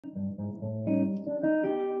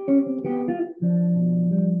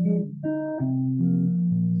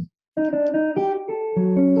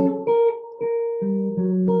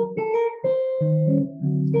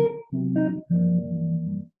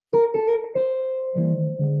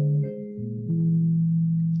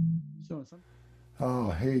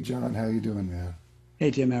Oh, hey John, how you doing, man?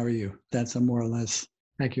 Hey Tim, how are you? That's a more or less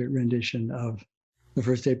accurate rendition of the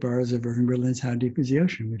first eight bars of Irving Berlin's "How Deep Is the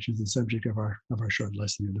Ocean," which is the subject of our short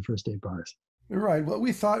lesson here, the first eight bars. Right. What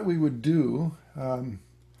we thought we would do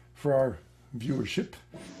for our viewership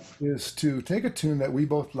is to take a tune that we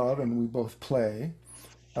both love and we both play,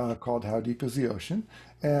 called "How Deep Is the Ocean,"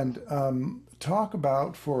 and talk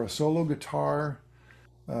about for a solo guitar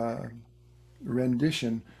uh,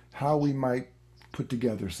 rendition how we might put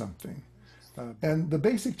together something. And the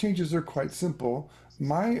basic changes are quite simple.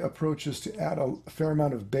 My approach is to add a fair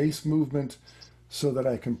amount of bass movement so that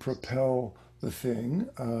I can propel the thing.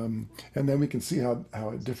 And then we can see how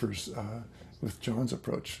it differs with John's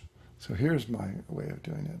approach. So here's my way of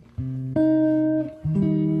doing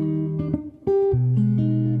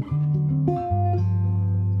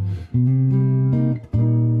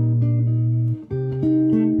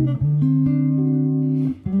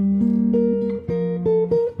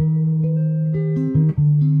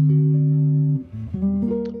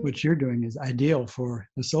What you're doing is ideal for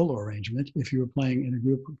a solo arrangement. If you were playing in a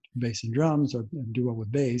group with bass and drums or a duo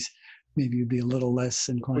with bass, maybe you'd be a little less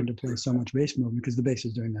inclined to play so it. much bass movement because the bass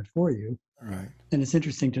is doing that for you. Right. And it's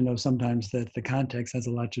interesting to know sometimes that the context has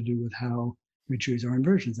a lot to do with how we choose our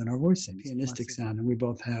inversions and our voicing. Pianistic sound, and we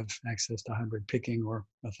both have access to hybrid picking or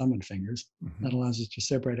a thumb and fingers. That allows us to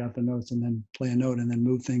separate out the notes and then play a note and then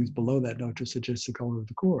move things below that note to suggest the color of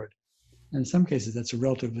the chord. And in some cases, that's a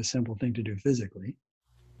relatively simple thing to do physically.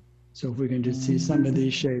 So if we can just see some of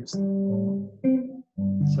these shapes. So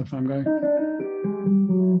if I'm going,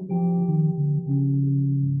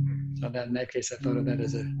 so that in that case, I thought of that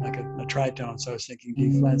as a tritone. So I was thinking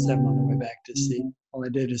D flat 7 on the way back to C. All I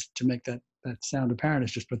did is to make that sound apparent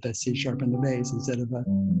is just put that C sharp in the bass instead of a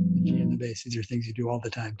G in the bass. These are things you do all the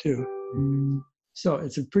time too. So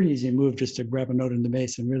it's a pretty easy move just to grab a note in the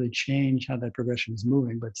bass and really change how that progression is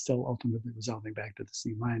moving, but still ultimately resolving back to the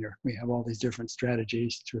C minor. We have all these different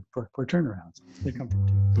strategies for turnarounds. They come from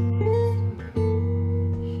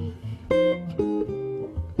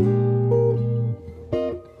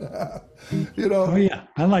you Oh know, yeah,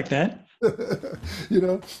 I like that. you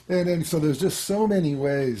know, and so there's just so many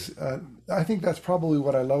ways. I think that's probably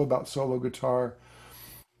what I love about solo guitar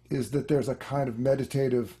is that there's a kind of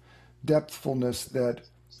meditative depthfulness that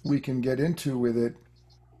we can get into with it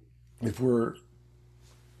if we're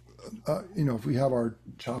if we have our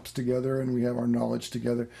chops together and we have our knowledge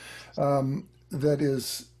together. That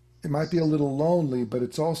is, it might be a little lonely, but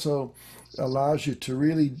it's also allows you to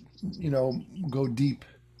really go deep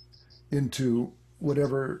into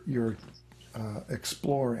whatever you're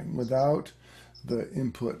exploring without the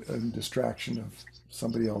input and distraction of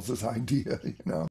somebody else's idea.